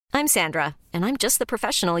I'm Sandra, and I'm just the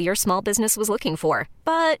professional your small business was looking for.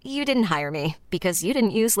 But you didn't hire me because you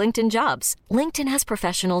didn't use LinkedIn Jobs. LinkedIn has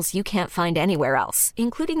professionals you can't find anywhere else,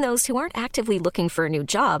 including those who aren't actively looking for a new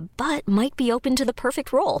job, but might be open to the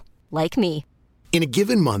perfect role, like me. In a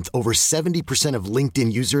given month, over 70% of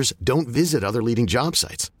LinkedIn users don't visit other leading job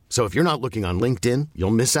sites. So if you're not looking on LinkedIn,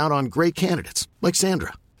 you'll miss out on great candidates like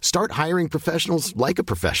Sandra. Start hiring professionals like a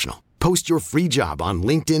professional. Post your free job on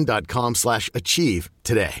linkedin.com/achieve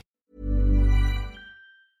today.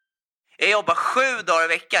 Jag jobbar 7 dagar i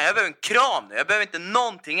veckan. Jag behöver en kram nu. Jag behöver inte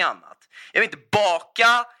någonting annat. Jag vill inte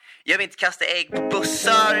baka. Jag vill inte kasta ägg på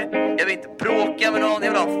bussar. Jag vill inte bråka med någon.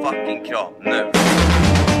 Jag vill ha en fucking kram nu.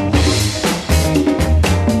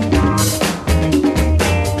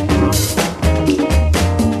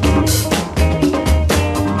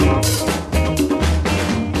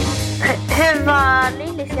 Hur var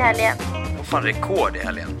Lillis i helgen? Vad fan rekord i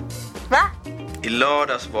helgen? Va? I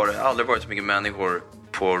lördags var det aldrig varit så mycket människor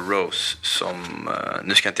på Rose som...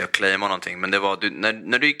 nu ska inte jag claima någonting, men det var...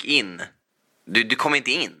 när du gick in... Du kom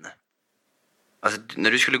inte in. Alltså,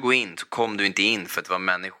 när du skulle gå in så kom du inte in för att det var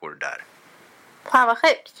människor där. Fan vad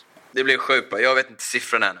sjukt. Det blev sjukt bra. Jag vet inte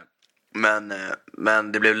siffrorna ännu.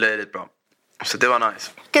 Men det blev löjligt bra. Så det var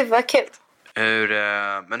nice. Gud vad kul.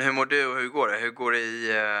 Men hur mår du och hur går det? Hur går det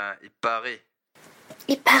i Paris?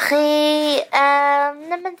 I Paris?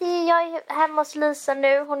 Nej men jag är hemma hos Lisa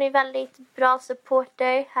nu. Hon är väldigt bra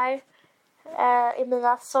supporter här. I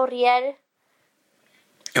mina sorger.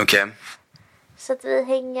 Okej. Så att vi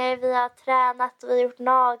hänger, vi har tränat och vi har gjort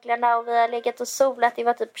naglarna och vi har legat och solat. Det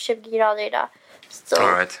var typ 20 grader idag.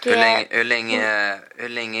 All right. Hur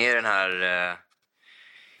länge är den här...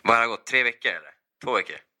 vad har det gått? 3 veckor eller? 2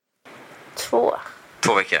 veckor?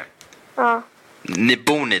 2 veckor? Ja.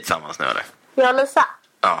 Bor ni tillsammans nu eller? Jag och Lisa?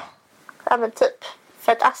 Ja. Ja men typ.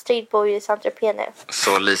 För att Astrid bor ju i Saint-Tropez nu.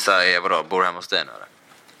 Så Lisa är vadå? Bor hemma hos dig nu eller?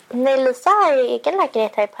 Nej, Lisa har ju egen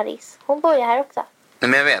lägenhet här i Paris. Hon bor ju här också. Nej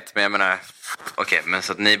men jag vet, men jag menar... Okej, men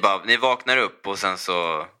så att ni vaknar upp och sen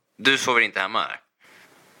så... Du sover inte hemma här?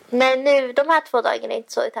 Nej, nu de här 2 dagarna är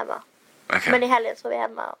inte sovit hemma. Okay. Men i helgen sover jag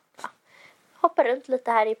hemma och hoppar runt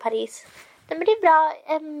lite här i Paris. Nej men det är bra.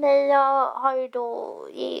 Jag har ju då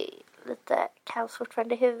lite kaos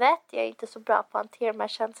fortfarande i huvudet. Jag är inte så bra på att hantera de här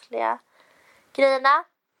känsliga grejerna.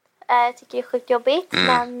 Jag tycker det är sjukt jobbigt.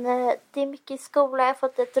 Men det är mycket i skolan. Jag har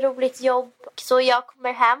fått ett roligt jobb. Så jag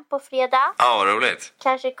kommer hem på fredag. Ja, vad roligt.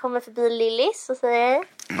 Kanske kommer förbi Lillis och säger...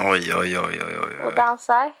 Oj. Och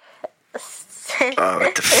dansar. Jag vet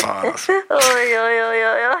inte fan alltså. Oj.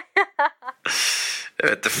 Jag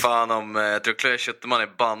vet inte fan om... Jag tror Claire Schuterman är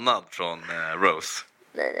bannad från Rose.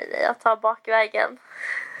 Nej. Jag tar bakvägen.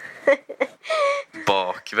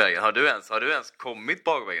 Bakvägen? Har du ens kommit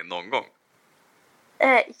bakvägen någon gång?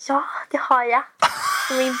 Ja, det har jag.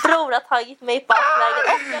 Min bror har tagit mig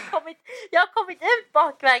bakvägen. Och jag har kommit ut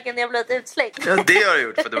bakvägen när jag blivit utslängd. Ja, det har du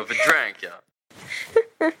gjort för att du var för drank, ja.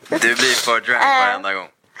 Du blir för drank varenda gång.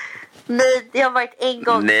 Nej, det har varit en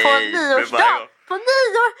gång på nyårsdagen.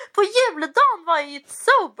 På juldagen var jag ju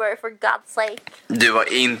sober, for God's sake. Du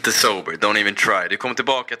var inte sober, don't even try. Du kom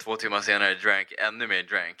tillbaka 2 timmar senare, drank ännu mer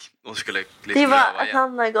drank. Och skulle det var en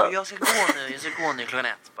annan gång. Jag ska gå nu klockan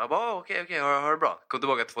 1. Okej, har det bra. Kom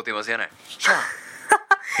tillbaka 2 timmar senare. Tja,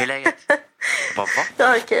 hur är läget? Va?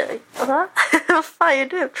 Okej. Vad fan gör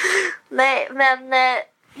du? Nej, men...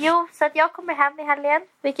 Jo, så att jag kommer hem i helgen.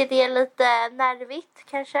 Vilket är lite nervigt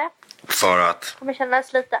kanske. För att? Kommer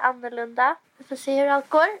kännas lite annorlunda. Vi får se hur allt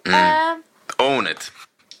går. Own it.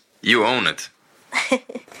 You own it.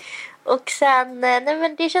 Och sen, nej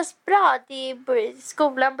men det känns bra.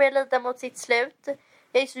 Skolan börjar lida mot sitt slut.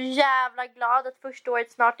 Jag är så jävla glad att första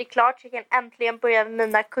året snart är klart. Så jag kan äntligen börja med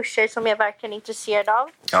mina kurser som jag verkligen är intresserad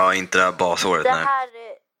av. Ja, inte det här basåret. Det här,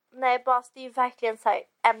 nej bas, det är ju verkligen så här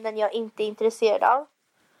ämnen jag inte är intresserad av.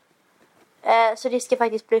 Så det ska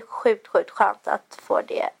faktiskt bli sjukt skönt att få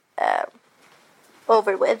det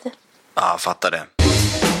over with. Ja, fattar det.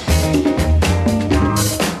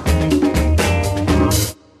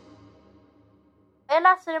 Jag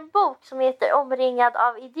läser en bok som heter Omringad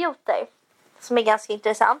av idioter. Som är ganska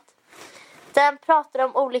intressant. Den pratar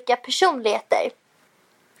om olika personligheter.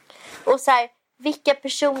 Och så här, vilka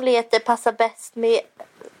personligheter passar bäst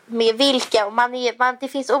med vilka. Och det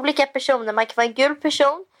finns olika personer. Man kan vara en gul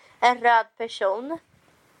person, en röd person,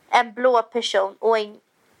 en blå person och en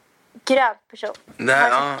grön person. Det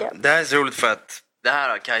här är så roligt för att det här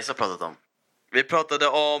har Kajsa pratat om. Vi pratade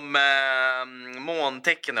om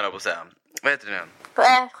måntecken eller på att säga. Vad heter det nu?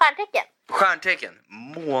 Stjärntecken. Stjärntecken.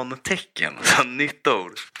 Måntecken. Så nytt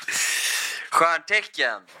ord.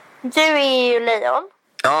 Stjärntecken. Du är ju lejon.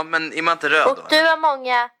 Ja, men är man inte röd och då? Du har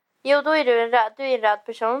många Jo, då är du en röd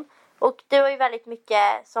person. Och du har ju väldigt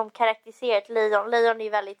mycket som karaktäriserar ett lejon. Lejon är ju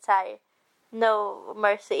väldigt så här no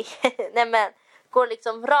mercy. Nej men, går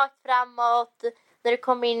liksom rakt framåt. När du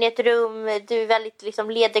kommer in i ett rum, du är väldigt liksom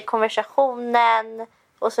leder konversationen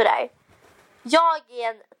och sådär. Jag är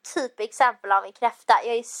en typexempel av en kräfta.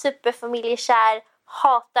 Jag är superfamiljekär,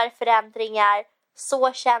 hatar förändringar,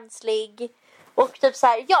 så känslig. Och typ så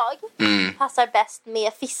här, jag passar bäst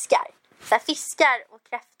med fiskar. Så här, fiskar och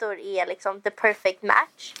kräftor är liksom the perfect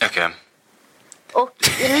match. Okej. Och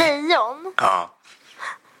lejon... Ja.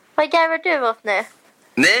 Vad garvar du åt nu?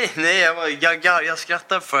 Nej, jag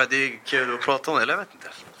skrattar för att det är kul att prata om det. Eller jag vet inte.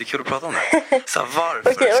 Det är kul att prata om det. Så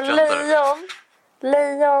varför Okej, och skrattar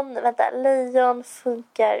du? lejon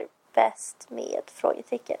funkar bäst med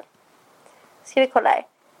frågetecken. Ska vi kolla här.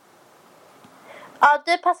 Ja,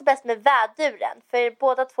 du passar bäst med väduren. För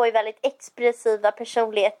båda två är väldigt expressiva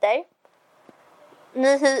personligheter.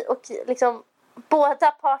 Och liksom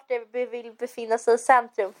båda parter vill befinna sig i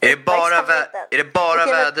centrum. Är det bara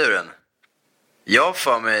väduren? Jag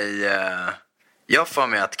får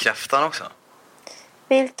mig att kräftan också.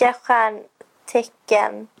 Vilka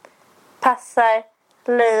stjärntecken passar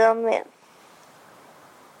lejon med?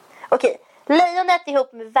 Okej, lejonet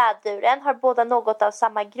ihop med väduren har båda något av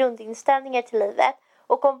samma grundinställningar till livet.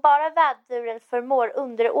 Och om bara väduren förmår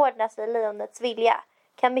underordna sig lejonets vilja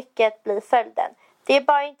kan mycket bli följden. Det är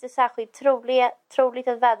bara inte särskilt troligt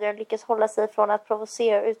att väduren lyckas hålla sig från att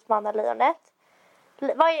provocera och utmana lejonet.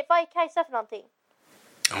 Vad är Kajsa för någonting?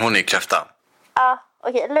 Hon är kräfta. Ja,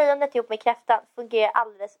 okej. Lejonet ihop med kräftan fungerar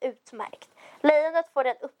alldeles utmärkt. Lejonet får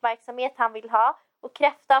den uppmärksamhet han vill ha och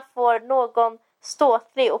kräftan får någon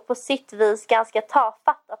ståtlig och på sitt vis ganska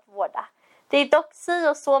tafatt att vårda. Det är dock si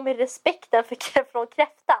och så med respekten från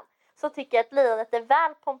kräftan så tycker jag att lejonet är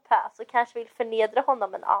väl pompös och kanske vill förnedra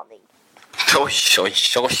honom en aning. Oj.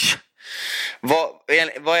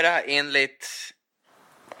 Vad är det här enligt?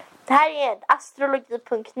 Det här är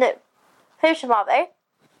astrologi.nu. Hur som haver,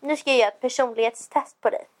 nu ska jag göra ett personlighetstest på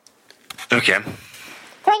dig. Okej.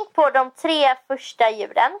 Tänk på de 3 första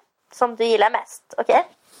djuren som du gillar mest, okej?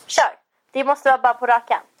 Kör, det måste vara bara på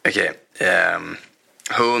rakan. Okej.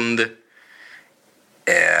 Hund,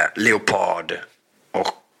 leopard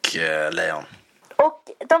och lejon. Och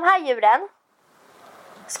de här djuren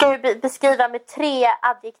ska vi beskriva med 3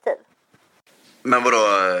 adjektiv. Men vadå,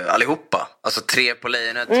 allihopa? Alltså 3 på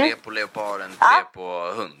lejonet, 3 på leoparden, 3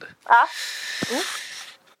 på hund. Ja.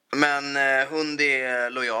 Men hund är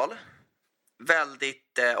lojal.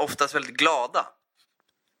 Oftast väldigt glada.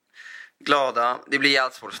 Det blir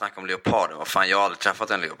jävligt svårt att snacka om leoparden. Vad fan, jag har aldrig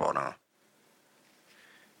träffat en leopard.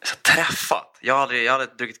 Träffat? Jag har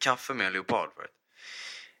aldrig druckit kaffe med en leopard förut.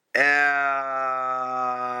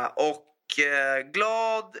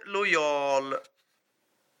 Glad, lojal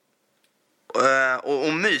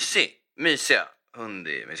och mysig. Mysiga. Hund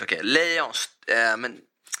är mysig. Okej, lejon. Men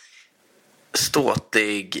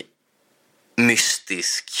ståtig,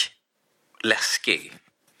 mystisk, läskig.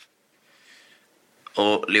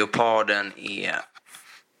 Och leoparden är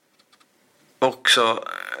också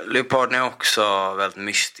väldigt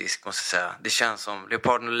mystisk, måste jag säga. Det känns som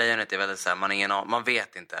leoparden och lejonet är väldigt så här, man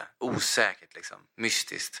vet inte, osäkert liksom,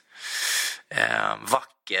 mystiskt.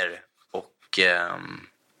 Vacker och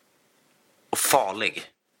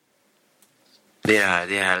farlig. Det är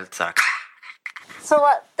helt så här.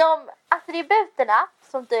 Så de attributerna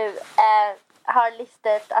som du har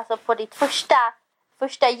listat alltså på ditt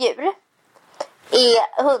första djur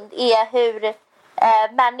är hur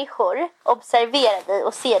människor observerar dig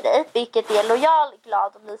och ser dig, vilket är lojal,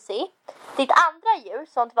 glad och mysig. Ditt andra djur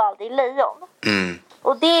som du valde är lejon.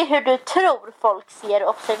 Och det är hur du tror folk ser och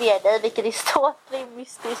observerar dig, vilket är ståtlig,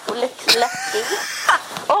 mystisk och läskig.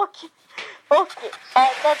 Och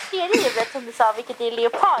det tredje djuret som du sa, vilket är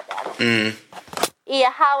leoparden, är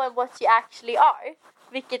how and what you actually are,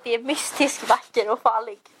 vilket är mystisk, vacker och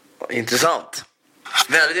farlig. Intressant.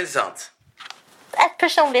 Väldigt intressant. Ett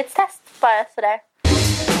personlighetstest bara sådär.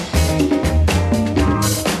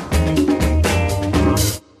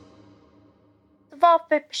 Vad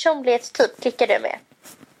för personlighetstyp klickar du med?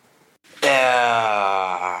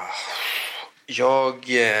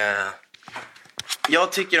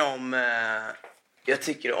 Jag tycker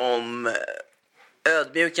om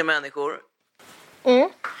ödmjuka människor.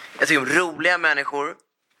 Jag tycker om roliga människor.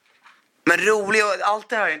 Men rolig, allt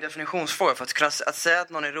det här är en definitionsfråga. För att säga att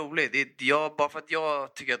någon är rolig, bara för att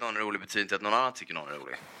jag tycker att någon är rolig betyder inte att någon annan tycker att någon är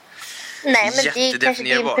rolig. Nej, men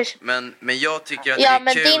jättedefinierbart. Men jag tycker att det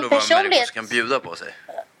är kul att vara människor som kan bjuda på sig.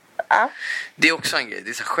 Ja. Det är också en grej. Det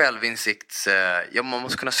är så självinsikt. Man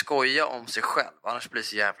måste kunna skoja om sig själv. Annars blir det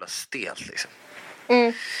så jävla stelt liksom.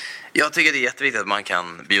 Jag tycker det är jätteviktigt att man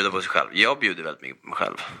kan bjuda på sig själv. Jag bjuder väldigt mycket på mig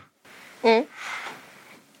själv. Mm.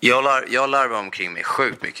 Jag larvar omkring mig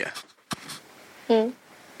sjukt mycket.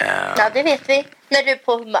 Ja, det vet vi. När du är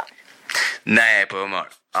på humör. När jag är på humör.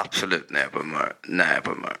 Absolut när jag är på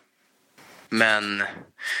humör. Men...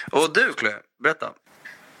 Och du, Chloe, berätta.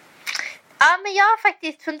 Ja, men jag har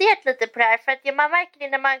faktiskt funderat lite på det här. För att man märker det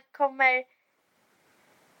när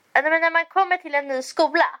man kommer till en ny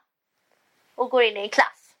skola och går in i en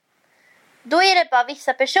klass. Då är det bara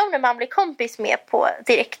vissa personer man blir kompis med på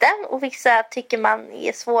direkten. Och vissa tycker man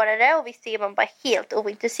är svårare och vissa är man bara helt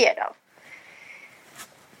ointresserad av.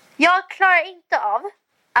 Jag klarar inte av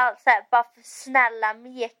alltså, bara för snälla,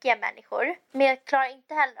 mjäkiga människor. Men jag klarar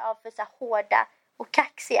inte heller av för så här, hårda och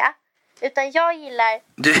kaxiga. Utan jag gillar...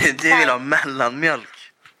 Du vill ha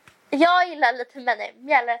mellanmjölk. Jag gillar lite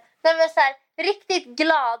mjölk. Men så här, riktigt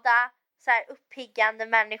glada, så här, uppiggande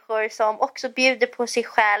människor som också bjuder på sig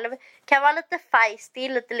själv. Kan vara lite feisty,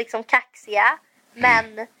 lite liksom kaxiga.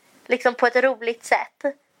 Men liksom på ett roligt sätt.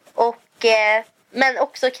 Och, men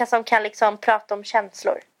också som kan liksom prata om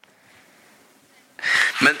känslor.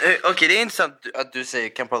 Men okej, det är intressant att du säger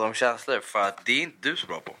kan prata om känslor. För att det är inte du så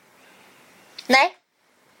bra på. Nej,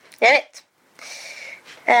 jag vet.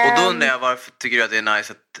 Och då undrar jag, varför tycker du att det är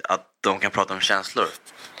nice att de kan prata om känslor?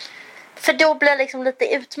 För då blir jag liksom lite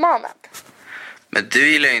utmanad. Men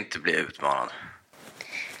du gillar ju inte att bli utmanad.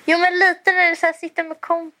 Jo, men lite när du så här, sitter med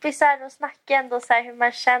kompisar och snackar ändå så här, hur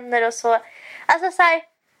man känner och så. Alltså så här,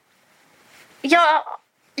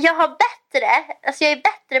 jag har bättre, alltså jag är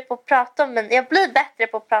bättre på att prata om, jag blir bättre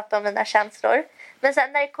på att prata om mina känslor. Men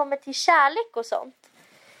sen när det kommer till kärlek och sånt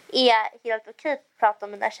är jag helt okej att prata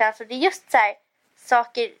om mina känslor. Det är just så här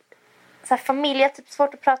saker, så här familj, typ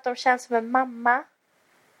svårt att prata om känslor med mamma.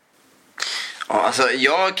 Ja, alltså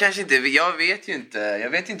jag vet ju inte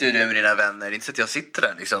hur du är med dina vänner. Det är inte så att jag sitter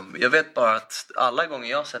där liksom. Jag vet bara att alla gånger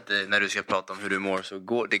jag har sett dig när du ska prata om hur du mår så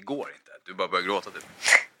går det inte. Du bara börjar gråta typ.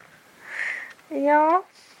 Ja,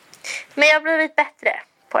 men jag har blivit bättre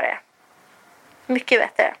på det. Mycket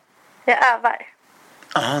bättre. Jag övar.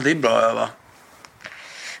 Ja, det är bra att öva.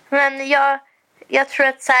 Men jag tror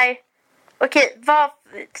att så här, okej, vad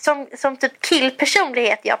som typ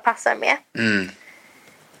killpersonlighet jag passar med.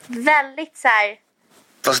 Väldigt så här.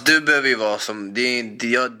 Fast du behöver ju vara som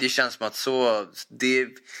det känns som att så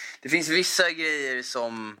det finns vissa grejer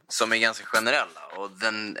som är ganska generella, och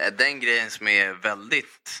den grejen som är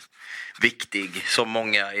väldigt viktig som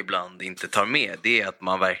många ibland inte tar med, det är att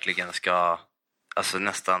man verkligen ska alltså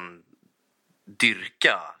nästan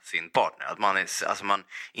dyrka sin partner. Att man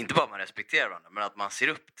inte bara man respekterar varandra, men att man ser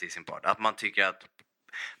upp till sin partner. Att man tycker att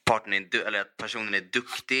att personen är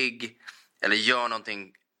duktig eller gör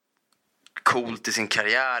någonting coolt i sin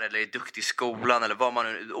karriär eller är duktig i skolan eller vad man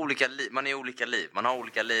är. Man är olika liv. Man har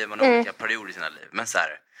olika liv, man har olika perioder i sina liv. Men så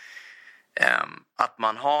här, att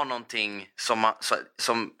man har någonting som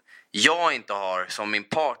jag inte har, som min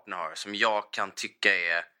partner har, som jag kan tycka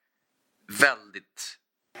är väldigt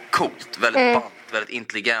coolt, väldigt ballt, väldigt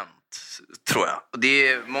intelligent, tror jag. Och det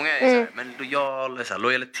är många är så här, men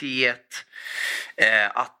lojalitet,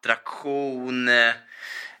 attraktion,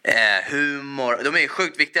 humor, de är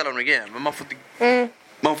sjukt viktiga alla de grejerna, men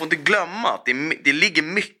man får inte glömma att det ligger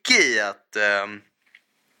mycket i att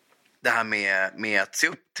det här med att se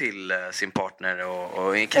upp till sin partner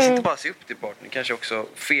och kanske inte bara se upp till partner, kanske också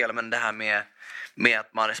fel, men det här med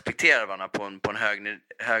att man respekterar varandra på en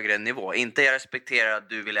högre nivå. Inte jag respekterar att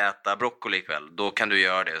du vill äta broccoli ikväll, då kan du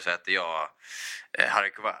göra det och så äter jag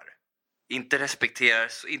haricots. Inte respekterar,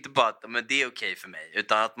 inte bara att men det är okej för mig,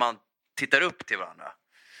 utan att man tittar upp till varandra.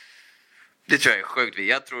 Det tror jag är sjukt viktigt.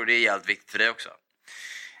 Jag tror det är jävligt viktigt för dig också.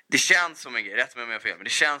 Det känns som en grej, rätt med mig fel, men det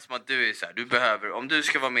känns som att du är så här, du behöver, om du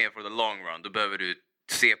ska vara med for the long run, då behöver du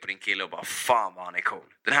se på din kille och bara, fan vad han är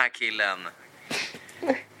cool. Den här killen,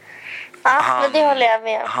 ja, men det håller jag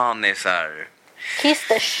med. Han är så här, kiss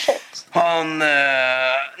the shit.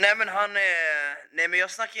 Nej men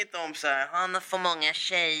jag snackar inte om så här, han har för många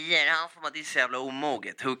tjejer, det är så jävla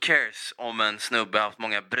omoget. Who cares om en snubbe har haft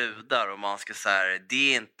många brudar och man ska så här,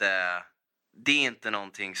 det är inte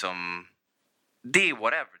någonting som, det är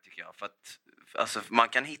whatever tycker jag. För att alltså, man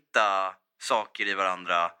kan hitta saker i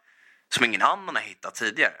varandra som ingen annan har hittat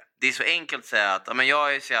tidigare. Det är så enkelt att säga att men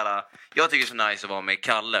jag tycker det är så nice att vara med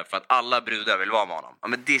Kalle för att alla brudar vill vara med honom. Ja,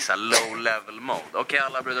 men det är så low level mode. Okej,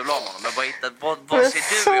 alla brudar vill vara med honom, men vad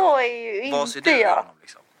ser du i honom? Vad ser du i honom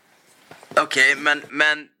liksom? Okej,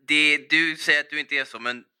 men du säger att du inte är så,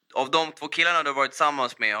 men av de två killarna du har varit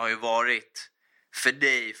tillsammans med har ju varit för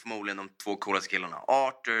dig förmodligen de två coolaste killarna.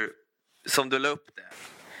 Arthur, som du la upp det,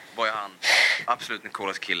 var ju han absolut den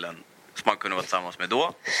coolaste killen som han kunde vara tillsammans med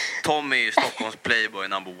då. Tom är ju Stockholms playboy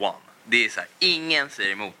number one. Det är så här, ingen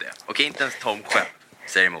säger emot det. Okej, inte ens Tom själv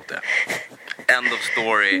säger emot det. End of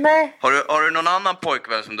story. Nej. Har du någon annan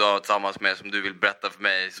pojkvän som du har tillsammans med som du vill berätta för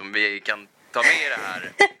mig, som vi kan ta med i det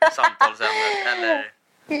här samtalsämnet? Eller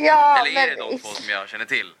är det de två som jag känner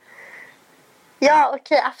till? Ja,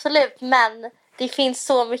 okej, absolut. Men det finns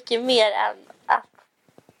så mycket mer än att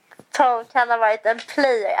Tom kan ha varit en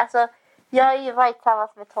player. Alltså, jag har ju varit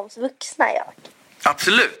tillsammans med Toms vuxna, jag.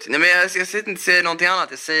 Absolut. Nej, men jag säger inte säga någonting annat.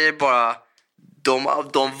 Jag säger bara de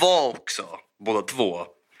var också båda två.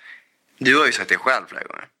 Du har ju sagt det själv flera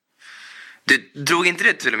gånger. Du drog inte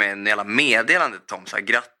det till och med en jävla meddelande, Tom? Så här,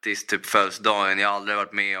 grattis, typ födelsedagen. Jag har aldrig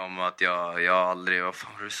varit med om att jag aldrig... Vad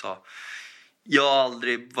fan var det du sa? Jag har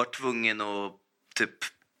aldrig varit tvungen att typ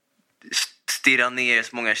stirra ner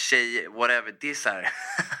så många tjejer. Whatever. Det är så här...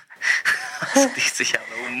 alltså, det är så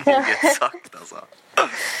jävla omoget sagt, alltså.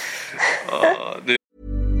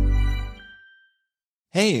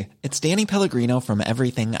 Hey, it's Danny Pellegrino from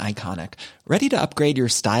Everything Iconic. Ready to upgrade your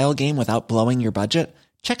style game without blowing your budget?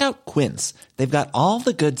 Check out Quince. They've got all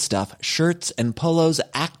the good stuff, shirts and polos,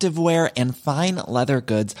 activewear, and fine leather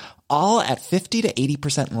goods, all at 50 to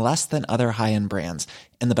 80% less than other high-end brands.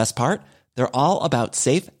 And the best part? They're all about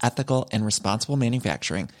safe, ethical, and responsible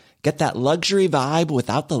manufacturing. Get that luxury vibe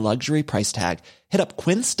without the luxury price tag. Hit up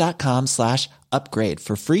quince.com/upgrade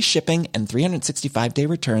for free shipping and 365-day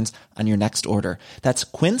returns on your next order. That's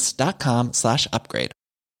quince.com/upgrade.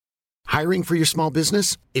 Hiring for your small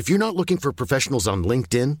business? If you're not looking for professionals on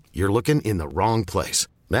LinkedIn, you're looking in the wrong place.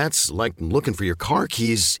 That's like looking for your car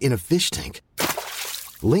keys in a fish tank.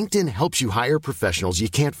 LinkedIn helps you hire professionals you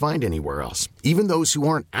can't find anywhere else, even those who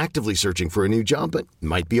aren't actively searching for a new job but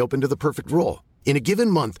might be open to the perfect role. In a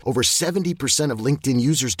given month, over 70% of LinkedIn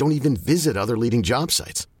users don't even visit other leading job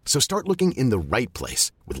sites. So start looking in the right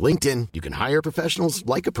place. With LinkedIn, you can hire professionals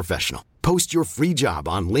like a professional. Post your free job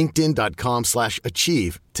on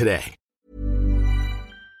linkedin.com/achieve today.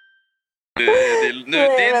 Det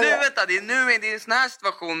är nu i en sån här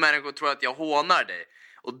situation människor tror att jag hånar dig.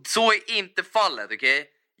 Och så är inte fallet, okej?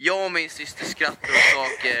 Jag och min syster skrattar och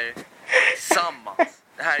saker tillsammans.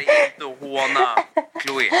 Det här är inte att håna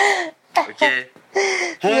Chloe. Okej?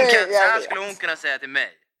 Så här skulle hon kunna säga till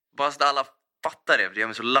mig. Bara så att alla fattar det. För jag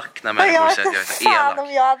är så lack när människor säger att jag är så elak. Fan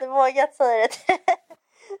om jag hade vågat säga det.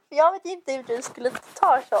 Jag vet inte hur du skulle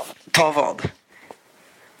ta sånt. Ta vad?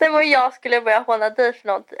 Det var jag skulle börja håna dig för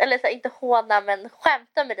något. Eller så här, inte håna men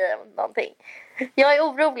skämta med dig om någonting. Jag är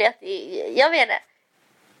orolig att... Jag vet inte.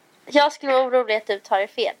 Jag skulle vara orolig att du tar det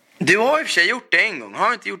fel. Du har i och för sig gjort det en gång. Har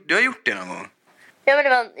du inte gjort det? Du har gjort det någon gång. Ja, men det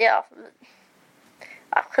var... Ja,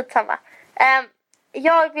 skitsamma.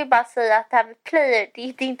 Jag vill bara säga att det här med player, det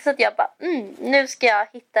är inte så att jag bara nu ska jag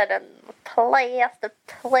hitta den playaste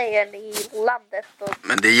playern i landet.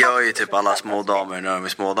 Men det gör ju typ alla små damer när de är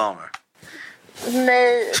små damer.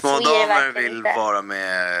 Nej, små damer vill inte vara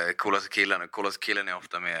med coolaste killen. Och coolaste killen är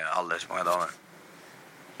ofta med alldeles många damer.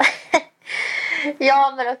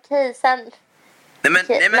 Ja, men okej, sen...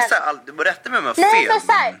 Nej men så här, du berättar mig om jag har fel. Men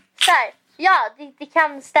så här, ja, det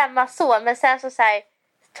kan stämma så. Men sen så här,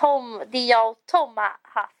 Tom, det jag och Tom har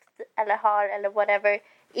haft eller har eller whatever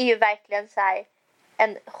är ju verkligen så här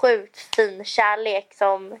en sjukt fin kärlek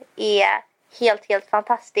som är helt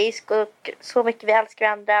fantastisk och så mycket vi älskar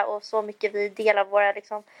varandra och så mycket vi delar våra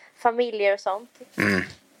liksom familjer och sånt.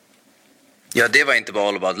 Ja, det var inte bara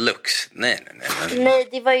all about looks. Nej. Nej,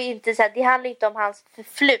 det var ju inte så här, det handlar inte om hans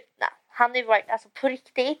förflutna. Han har ju varit alltså på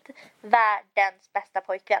riktigt världens bästa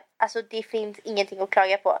pojkvän. Alltså det finns ingenting att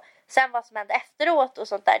klaga på. Sen vad som hände efteråt och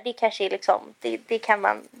sånt där, det kanske är liksom, det kan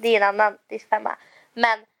man, det är en annan diskfemma.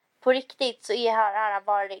 Men på riktigt så har han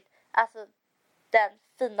varit alltså den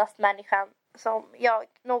finaste människan som jag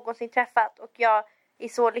någonsin träffat. Och jag är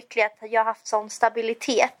så lycklig att jag har haft sån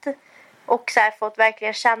stabilitet. Och så här fått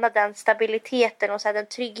verkligen känna den stabiliteten och så här, den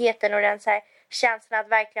tryggheten och den så här, känslan att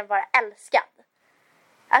verkligen vara älskad.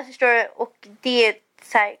 Alltså förstår du? Och det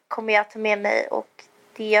så här, kommer jag ta med mig och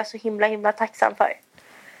det är jag så himla tacksam för.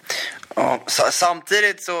 Ja,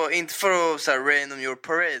 samtidigt så, inte för att så här, rain on your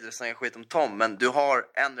parade och snacka skit om Tom, men du har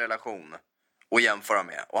en relation att jämföra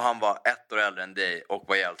med. Och han var 1 år äldre än dig och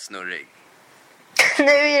var jävligt snurrig. Nu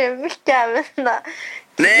är det mycket ämna.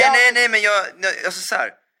 Nej, men jag alltså så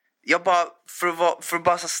här, jag bara för att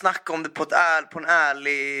bara så snacka om det på en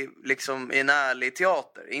ärlig liksom i en ärlig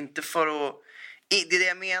teater, inte för att det är det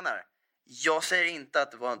jag menar. Jag säger inte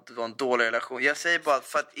att det var en dålig relation. Jag säger bara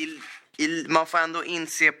för att man får ändå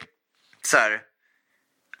inse så här,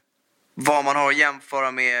 vad man har att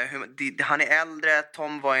jämföra med. Han är äldre.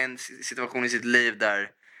 Tom var i en situation i sitt liv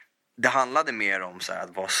där det handlade mer om så här,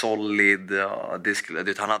 att vara solid. Ja,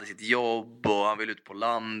 han hade sitt jobb och han ville ut på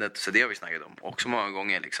landet. Så det har vi snackat om också många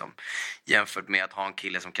gånger. Liksom. Jämfört med att ha en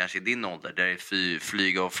kille som kanske är din ålder. Där det är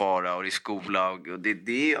flyga och fara och det är skola. Och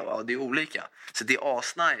det är olika. Så det är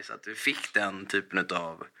asnice att du fick den typen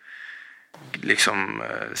av liksom,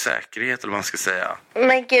 säkerhet eller vad man ska säga.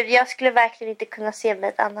 Men gud, jag skulle verkligen inte kunna se mig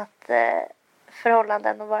ett annat förhållande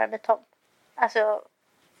än att vara med Tom. Alltså,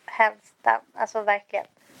 hands down. Alltså verkligen.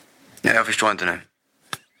 Ja, jag förstår inte nu.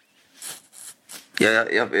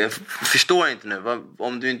 Jag förstår inte nu.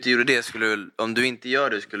 Om du inte gjorde det om du inte gör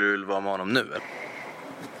det skulle du vara med honom nu eller?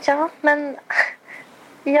 Ja, men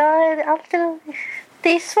jag är alltid... Det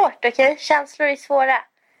är svårt, okej? Känslor är svåra.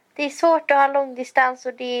 Det är svårt att ha långdistans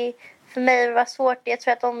och det är för mig var svårt. Jag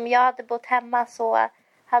tror att om jag hade bott hemma så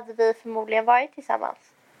hade vi förmodligen varit tillsammans.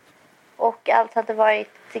 Och allt hade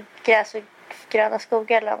varit gräs och gröna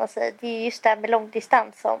skogar eller vad man säger. Det är just det här med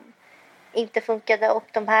långdistans som inte funkade och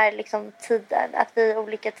de här liksom tider, att vi är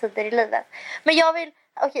olika tider i livet. Men jag vill,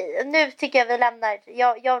 okej, nu tycker jag vi lämnar.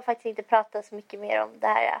 Jag vill faktiskt inte prata så mycket mer om det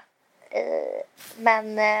här.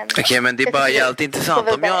 Men men det är bara jävligt intressant.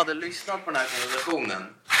 Om jag hade lyssnat på den här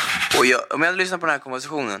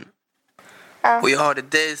konversationen och jag hörde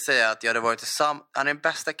dig säga att jag hade varit tillsammans, han är den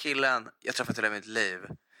bästa killen jag träffat i hela mitt liv.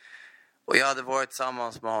 Och jag hade varit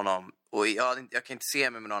tillsammans med honom. Och jag kan inte se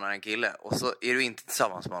mig med någon annan kille. Och så är du inte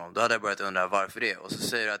tillsammans med honom. Då hade jag börjat undra varför det. Och så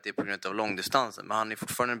säger du att det är på grund av långdistansen. Men han är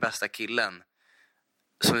fortfarande den bästa killen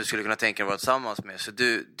som du skulle kunna tänka dig att vara tillsammans med. Så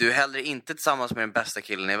du är hellre inte tillsammans med den bästa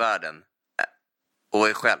killen i världen. Och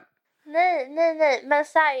är själv. Nej. Men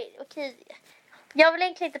så här, okej. Jag vill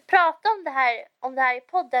egentligen inte prata om det här i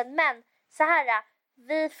podden. Men så här...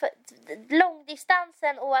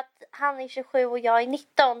 långdistansen och att han är 27 och jag är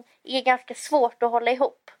 19 är ganska svårt att hålla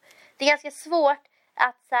ihop. Det är ganska svårt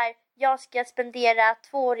att så här, jag ska spendera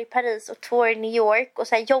 2 år i Paris och 2 år i New York och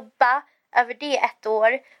så här, jobba över det 1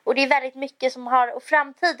 år. Och det är väldigt mycket som har och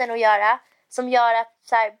framtiden att göra som gör att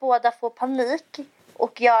så här, båda får panik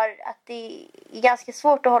och gör att det är ganska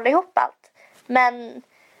svårt att hålla ihop allt. Men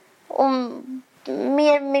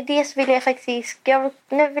mer med det så vill jag faktiskt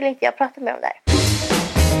nu vill inte jag prata mer om det här.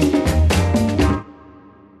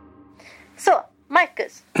 Så,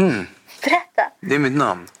 Marcus. Berätta. Det är mitt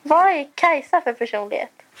namn. Vad är Kajsa för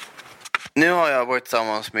personlighet? Nu har jag varit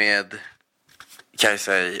tillsammans med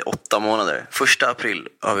Kajsa i 8 månader. 1 april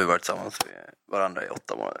har vi varit tillsammans med varandra i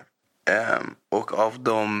 8 månader. Och av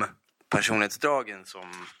de personlighetsdragen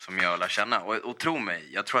som jag lär känna. Och tro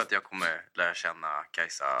mig, jag tror att jag kommer lära känna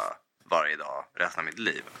Kajsa varje dag resten av mitt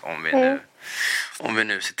liv. Om vi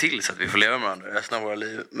nu ser till så att vi får leva med varandra resten av våra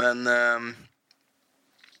liv. Men...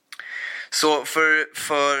 Så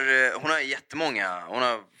för hon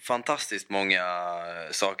har fantastiskt många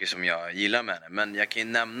saker som jag gillar med henne. Men jag kan ju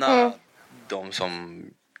nämna de som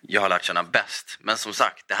jag har lärt känna bäst. Men som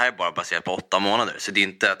sagt, det här är bara baserat på 8 månader. Så det är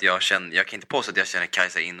inte att jag kan inte påstå att jag känner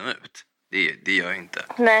Kajsa in och ut. Det gör jag inte.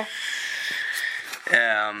 Nej.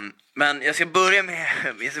 Men jag ska börja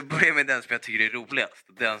med den som jag tycker är roligast.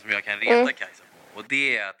 Den som jag kan reta Kajsa på. Och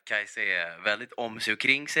det är att Kajsa är väldigt om sig och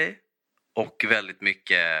kring sig. Och väldigt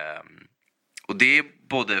mycket... Och det är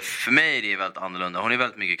både för mig det är väldigt annorlunda. Hon är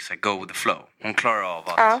väldigt mycket så här, go with the flow. Hon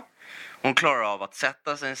klarar av att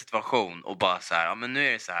sätta sig i en situation och bara så här, ja men nu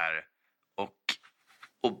är det så här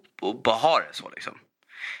och bara ha det så liksom.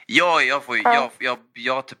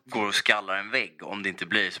 Jag typ går och skallar en vägg om det inte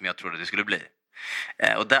blir som jag trodde det skulle bli.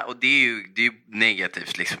 Och det är ju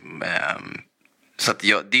negativt liksom. Så att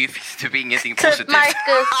det finns typ ingenting positivt.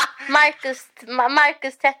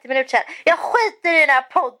 Marcus 30 minuter sedan. Jag skiter i den här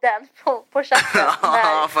podden på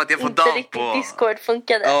chatten. För att jag får inte damp riktigt på Discord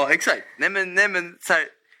funkade. Ja, exakt. Nej men så här,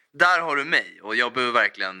 där har du mig. Och jag behöver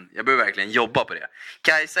verkligen jobba på det.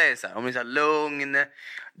 Kajsa är så här, hon är så här lugn.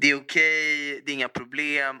 Det är okej, det är inga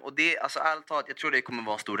problem. Och det, alltså ärligt talat, jag tror det kommer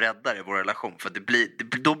vara en stor räddare i vår relation. För att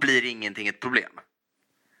då blir ingenting ett problem.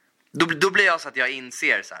 Då blir jag så att jag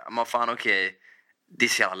inser så här, men fan okej. Det är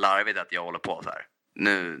så jävla larvigt att jag håller på så här.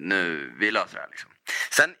 Nu vi löser det här liksom.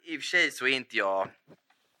 Sen i och för sig så är inte jag...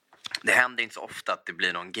 Det händer inte så ofta att det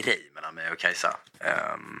blir någon grej mellan mig och Kajsa.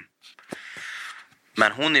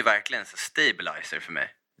 Men hon är verkligen en stabilizer för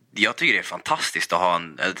mig. Jag tycker det är fantastiskt att ha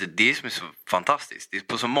det som är så fantastiskt. Det är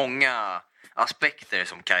på så många aspekter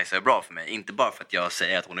som Kajsa är bra för mig. Inte bara för att jag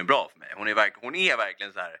säger att hon är bra för mig. Hon är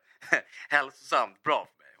verkligen så här hälsosamt bra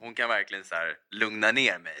för mig. Hon kan verkligen så här lugna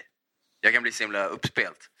ner mig. Jag kan bli så himla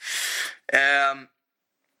uppspelt.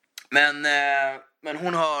 Men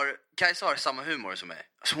Kajsa har samma humor som mig.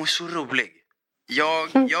 Alltså hon är så rolig.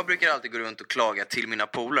 Jag brukar alltid gå runt och klaga till mina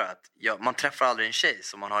polare att man träffar aldrig en tjej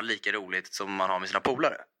som man har lika roligt som man har med sina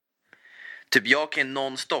polare. Typ jag kan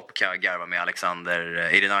nonstop kan jag garva med Alexander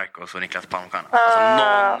Irinarkos och Niklas Palmstierna.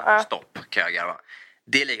 Alltså nonstop kan jag garva.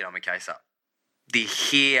 Det är likadant med Kajsa. Det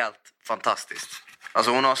är helt fantastiskt.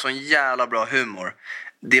 Alltså hon har sån jävla bra humor.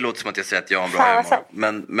 Det låter som att jag säger att jag har en bra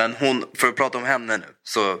humor. Men hon, för att prata om henne nu,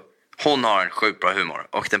 så hon har en sjukt bra humor.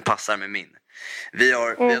 Och den passar med min. Vi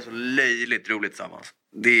har så löjligt roligt tillsammans.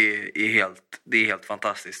 Det är helt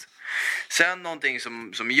fantastiskt. Sen någonting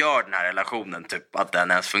som gör den här relationen typ att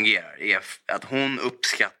den ens fungerar är att hon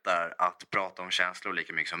uppskattar att prata om känslor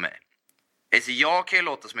lika mycket som mig. Alltså jag kan ju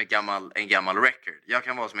låta som en gammal record. Jag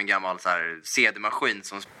kan vara som en gammal så här CD-maskin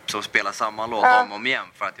som spelar samma låt om och om igen.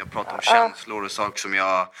 För att jag pratar om känslor och saker som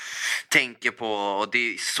jag tänker på. Och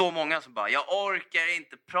det är så många som bara, jag orkar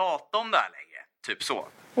inte prata om det här längre. Typ så.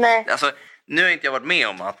 Nej. Alltså, nu har inte jag varit med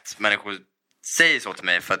om att människor säger så till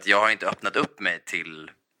mig. För att jag har inte öppnat upp mig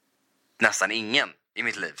till nästan ingen i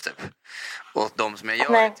mitt liv typ. Och de som jag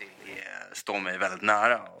gör det till står mig väldigt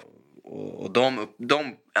nära. Och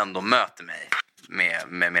de ändå möter mig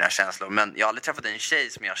med mina känslor. Men jag har aldrig träffat en tjej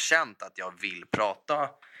som jag har känt att jag vill prata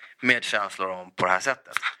med känslor om på det här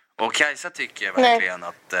sättet. Och Kajsa tycker verkligen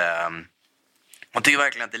att hon tycker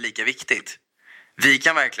verkligen att det är lika viktigt. Vi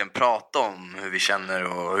kan verkligen prata om hur vi känner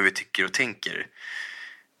och hur vi tycker och tänker.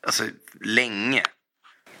 Alltså länge.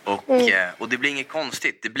 Och det blir inget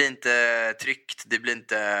konstigt. Det blir inte tryckt. Det blir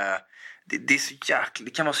inte... Det är så jäkla...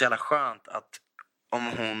 Det kan vara så jävla skönt att om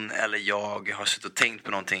hon eller jag har suttit och tänkt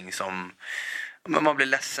på någonting som man blir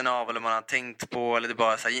ledsen av eller man har tänkt på, eller det är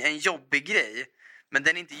bara så här, en jobbig grej, men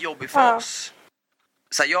den är inte jobbig för oss.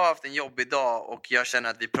 Så här, jag har haft en jobbig dag och jag känner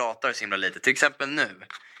att vi pratar så himla lite. Till exempel nu.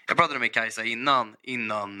 Jag pratade med Kajsa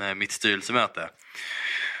innan mitt styrelsemöte.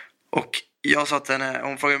 Och jag sa till henne,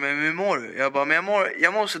 hon frågade mig, hur mår du? Jag bara, men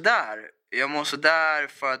jag mår sådär. Jag mår sådär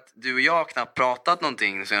för att du och jag har knappt pratat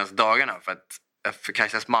någonting de senaste dagarna för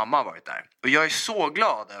Kajsas mamma har varit där. Och jag är så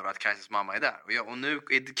glad över att Kajsas mamma är där. Och nu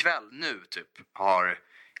ikväll typ har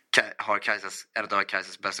en av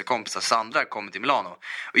Kajsas bästa kompisar, Sandra, kommit till Milano.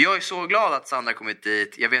 Och jag är så glad att Sandra kommit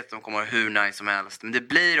dit. Jag vet att de kommer ha hur nice som helst. Men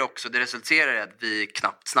det resulterar i att vi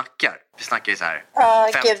knappt snackar. Vi snackar ju så här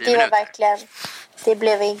 5-10 minuter.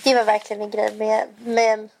 Det var verkligen en grej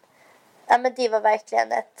med ja, men det var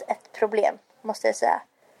verkligen ett problem, måste jag säga.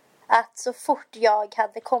 Att så fort jag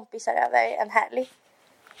hade kompisar över en helg,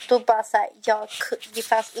 då bara så här, det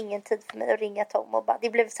fanns ingen tid för mig att ringa Tom och bara, det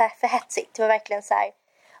blev så här för hetsigt. Det var verkligen så här,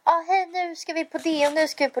 hej, nu ska vi på det och nu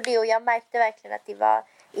ska vi på det. Och jag märkte verkligen att det var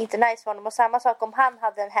inte nice för honom. Och samma sak om han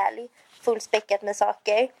hade en helg fullspäckat med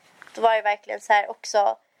saker, då var det verkligen så här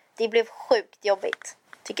också, det blev sjukt jobbigt,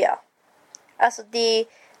 tycker jag. Alltså det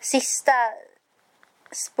sista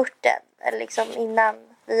spurten, eller liksom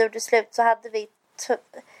innan vi gjorde slut, så hade vi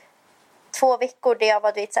 2 veckor där jag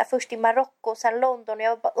var så här, först i Marocko och sen London, och jag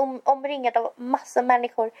var bara omringad av massa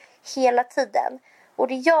människor hela tiden. Och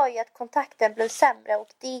det gör ju att kontakten blir sämre, och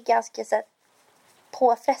det är ganska så här,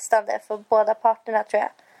 påfrestande för båda parterna, tror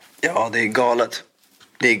jag. Ja, det är galet.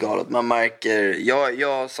 Det är galet. Man märker...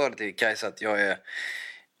 Jag sa det till Kajsa att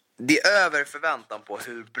det är över förväntan på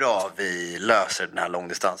hur bra vi löser den här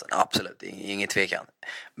långdistansen. Absolut, det är ingen tvekan.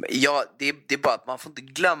 Det är bara att man får inte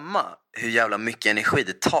glömma hur jävla mycket energi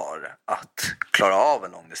det tar att klara av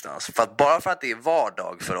en långdistans. För att bara för att det är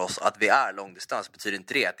vardag för oss att vi är långdistans, betyder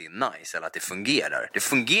inte det att det är nice eller att det fungerar. Det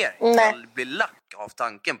fungerar inte. Jag blir lack av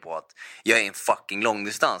tanken på att jag är en fucking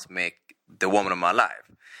långdistans med the woman of my life.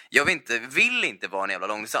 Jag vill inte vara en jävla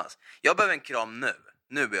långdistans. Jag behöver en kram nu.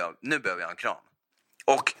 Nu behöver jag en kram.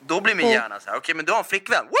 Och då blir min hjärna så här, okej, men du har en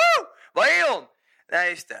flickvän. Woo! Vad är hon? Nej,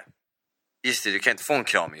 just det, du kan inte få en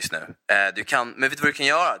kram just nu. Men vet du vad du kan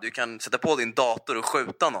göra? Du kan sätta på din dator och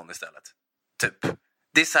skjuta någon istället. Typ.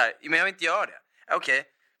 Det är så här, men jag vill inte göra det. Okej,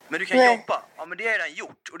 men du kan jobba. Ja, men det har jag redan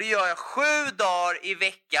gjort. Och det gör jag 7 dagar i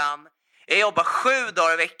veckan. Jag jobbar 7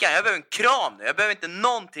 dagar i veckan. Jag behöver en kram nu. Jag behöver inte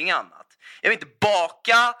någonting annat. Jag vill inte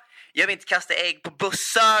baka. Jag vill inte kasta ägg på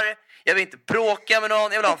bussar. Jag vill inte bråka med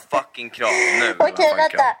någon. Jag vill ha en fucking kram nu. Okej,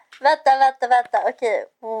 vänta. Okej,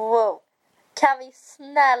 wow. Kan vi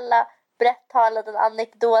snälla berätta en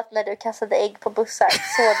anekdot när du kastade ägg på bussar?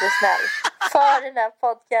 Så du snäll. För den här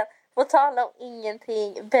podcasten. Få tala om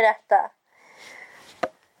ingenting. Berätta.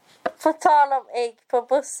 Få tala om ägg på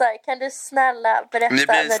bussar. Kan du snälla berätta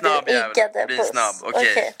när du äggade buss? Snabb.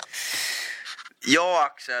 Okej. Jag och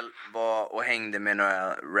Axel var och hängde med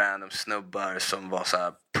några random snubbar som var så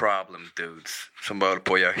här problem dudes, som bara höll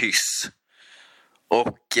på att göra hyss.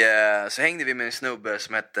 Och så hängde vi med en snubbe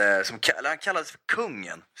han kallades för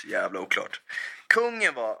Kungen. Så jävla oklart.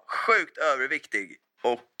 Kungen var sjukt överviktig.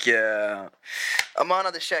 Och han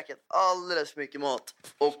hade käkat alldeles för mycket mat.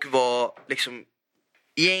 Och var liksom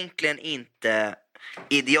egentligen inte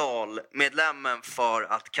idealmedlemmen för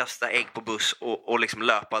att kasta ägg på buss och liksom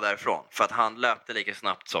löpa därifrån. För att han löpte lika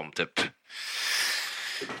snabbt som typ...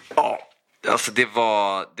 Ja, alltså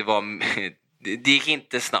det gick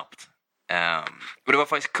inte snabbt. Och det var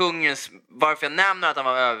faktiskt kungens... Varför jag nämner att han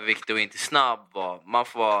var överviktig och inte snabb var... Man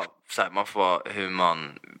får vara hur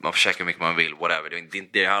man får käka hur mycket man vill, whatever. Det är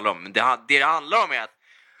inte det handlar om. Men det handlar om är att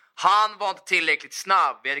han var inte tillräckligt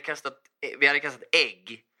snabb. Vi hade kastat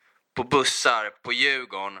ägg på bussar på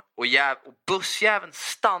Djurgården. Och bussjäveln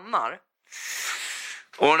stannar.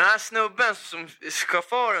 Och den här snubben,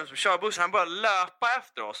 chauffören som kör bussen, han börjar löpa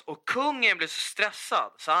efter oss. Och kungen blir så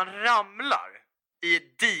stressad så han ramlar i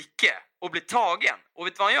ett dike och blir tagen. Och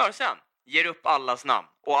vet du vad han gör sen? Ger upp allas namn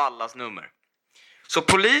och allas nummer. Så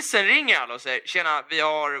polisen ringer alla och säger: tjena, vi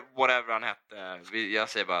har whatever han hette. Jag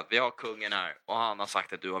säger bara att vi har kungen här. Och han har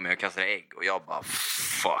sagt att du var med och kastade ägg. Och jag bara,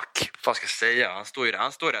 fuck. Vad ska jag säga? Han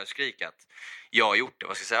står där och skriker att jag har gjort det.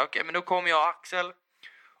 Vad ska jag säga? Okej, men då kommer jag och Axel.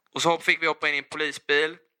 Och så fick vi hoppa in i en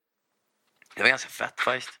polisbil. Det var ganska fett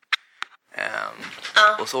faktiskt.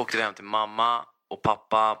 Och så åkte vi hem till mamma och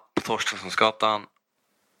pappa på Torstenssonsgatan.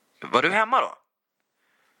 Var du hemma då?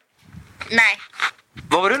 Nej.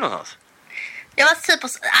 Var du någonstans? Jag var typ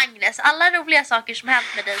hos Agnes. Alla roliga saker som hänt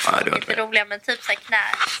med dig som är inte roliga, men typ så här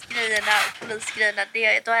knäsgrejerna och polisgrejerna,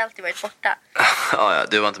 då har jag alltid varit borta. Ja,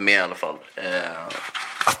 du var inte med i alla fall. I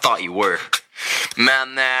thought you were.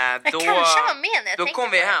 Men då kanske var med när jag då tänkte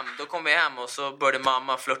kom vi hem och så började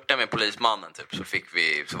mamma flirta med polismannen typ,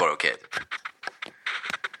 så var det okej typ.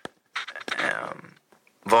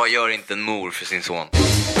 Vad gör inte en mor för sin son?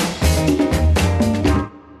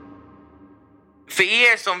 För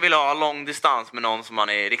er som vill ha långdistans med någon som man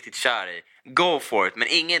är riktigt kär i, go for it, men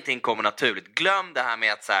ingenting kommer naturligt. Glöm det här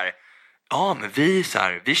med att så här, men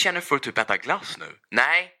vi känner för att typ äta glass nu.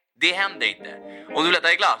 Nej, det händer inte. Om du vill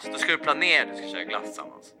äta glass, då ska du planera, du ska köra glass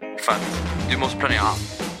tillsammans. För att du måste planera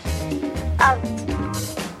allt. Allt.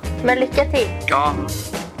 Men lycka till. Ja,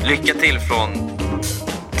 lycka till från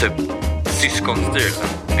typ syskonstyrelsen.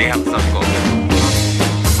 Vi hälsar gott.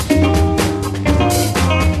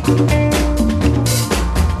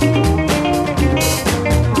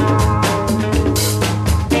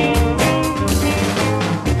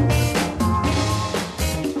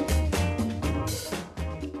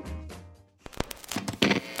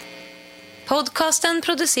 Podcasten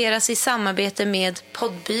produceras i samarbete med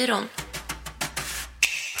Poddbyrån.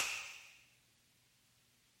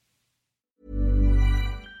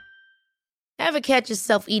 Ever catch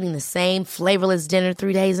yourself eating the same flavorless dinner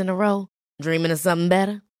 3 days in a row? Dreaming of something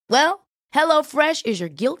better? Well, HelloFresh is your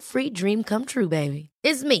guilt-free dream come true, baby.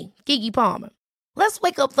 It's me, Keke Palmer. Let's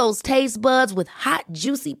wake up those taste buds with hot,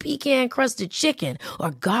 juicy pecan-crusted chicken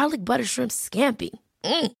or garlic butter shrimp scampi.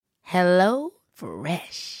 Hello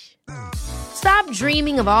Fresh. Stop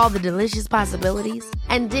dreaming of all the delicious possibilities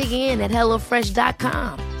and dig in at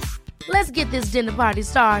HelloFresh.com. Let's get this dinner party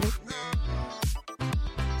started.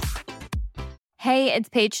 Hey, it's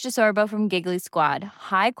Paige DeSorbo from Giggly Squad.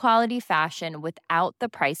 High quality fashion without the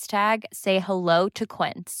price tag. Say hello to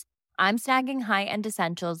Quince. I'm snagging high-end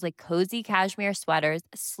essentials like cozy cashmere sweaters,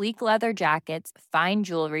 sleek leather jackets, fine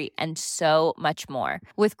jewelry, and so much more.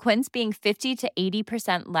 With Quince being 50 to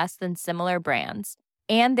 80% less than similar brands.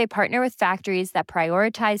 And they partner with factories that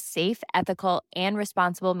prioritize safe, ethical, and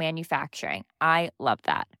responsible manufacturing. I love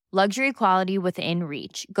that. Luxury quality within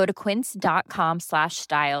reach. Go to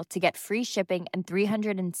quince.com/style to get free shipping and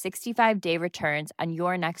 365-day returns on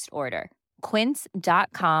your next order.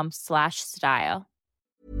 Quince.com/style.